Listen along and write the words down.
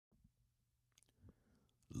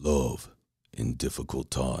Love in difficult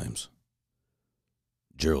times.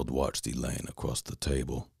 Gerald watched Elaine across the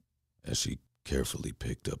table as she carefully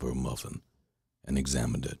picked up her muffin and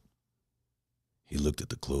examined it. He looked at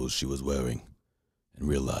the clothes she was wearing and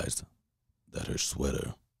realized that her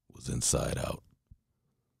sweater was inside out.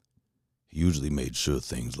 He usually made sure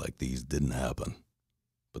things like these didn't happen,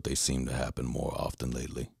 but they seemed to happen more often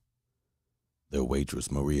lately. Their waitress,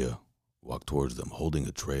 Maria, walked towards them holding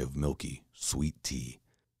a tray of milky, sweet tea,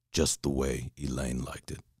 just the way Elaine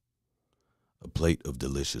liked it. A plate of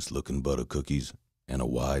delicious-looking butter cookies and a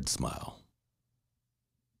wide smile.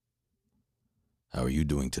 "How are you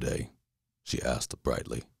doing today?" she asked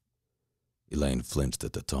brightly. Elaine flinched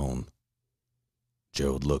at the tone.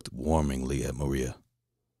 Gerald looked warmingly at Maria.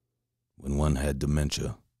 When one had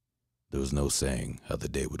dementia, there was no saying how the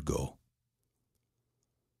day would go.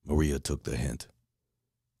 Maria took the hint,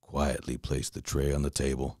 quietly placed the tray on the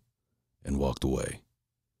table, and walked away.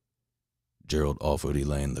 Gerald offered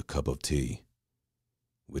Elaine the cup of tea,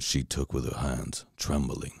 which she took with her hands,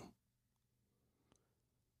 trembling.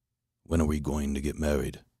 "When are we going to get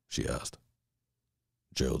married?" she asked.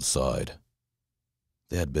 Gerald sighed.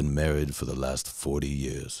 They had been married for the last 40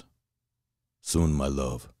 years. "Soon, my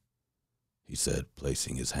love," he said,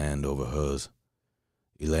 placing his hand over hers.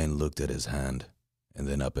 Elaine looked at his hand and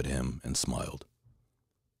then up at him and smiled.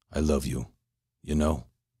 "I love you, you know."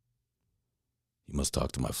 "You must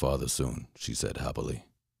talk to my father soon," she said happily.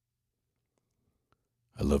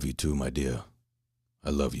 "I love you too, my dear. I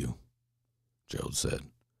love you," Gerald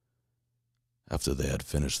said. After they had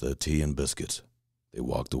finished their tea and biscuits, they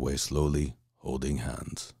walked away slowly, holding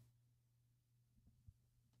hands.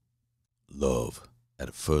 Love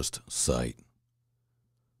at first sight.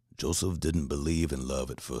 Joseph didn't believe in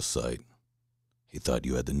love at first sight. He thought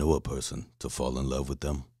you had to know a person to fall in love with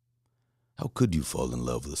them. How could you fall in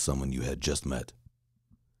love with someone you had just met?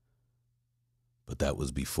 But that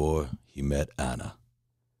was before he met Anna.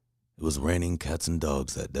 It was raining cats and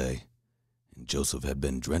dogs that day, and Joseph had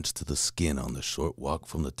been drenched to the skin on the short walk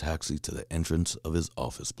from the taxi to the entrance of his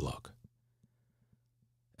office block.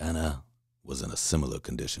 Anna was in a similar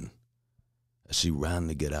condition. As she ran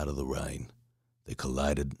to get out of the rain, they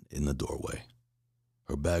collided in the doorway.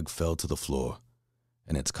 Her bag fell to the floor,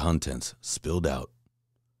 and its contents spilled out.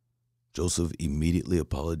 Joseph immediately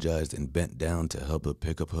apologized and bent down to help her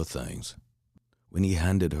pick up her things. When he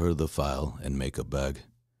handed her the file and makeup bag,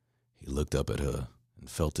 he looked up at her and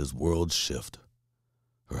felt his world shift.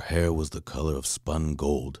 Her hair was the color of spun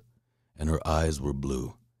gold, and her eyes were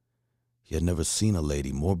blue. He had never seen a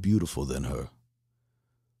lady more beautiful than her.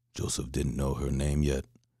 Joseph didn't know her name yet,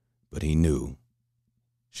 but he knew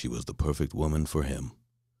she was the perfect woman for him.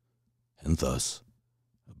 And thus,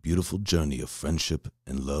 a beautiful journey of friendship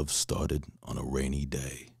and love started on a rainy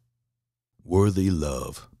day. Worthy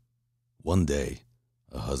love. One day,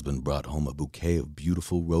 a husband brought home a bouquet of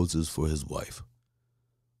beautiful roses for his wife.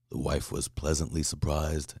 The wife was pleasantly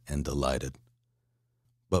surprised and delighted.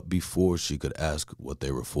 But before she could ask what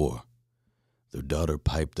they were for, their daughter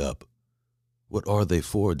piped up, "What are they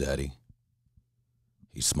for, Daddy?"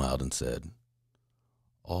 He smiled and said,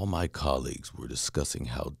 "All my colleagues were discussing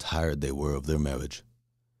how tired they were of their marriage.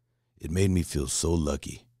 It made me feel so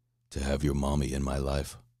lucky to have your mommy in my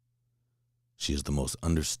life. She is the most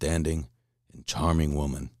understanding and charming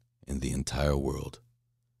woman in the entire world."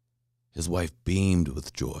 His wife beamed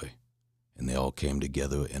with joy, and they all came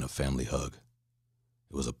together in a family hug.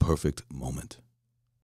 It was a perfect moment.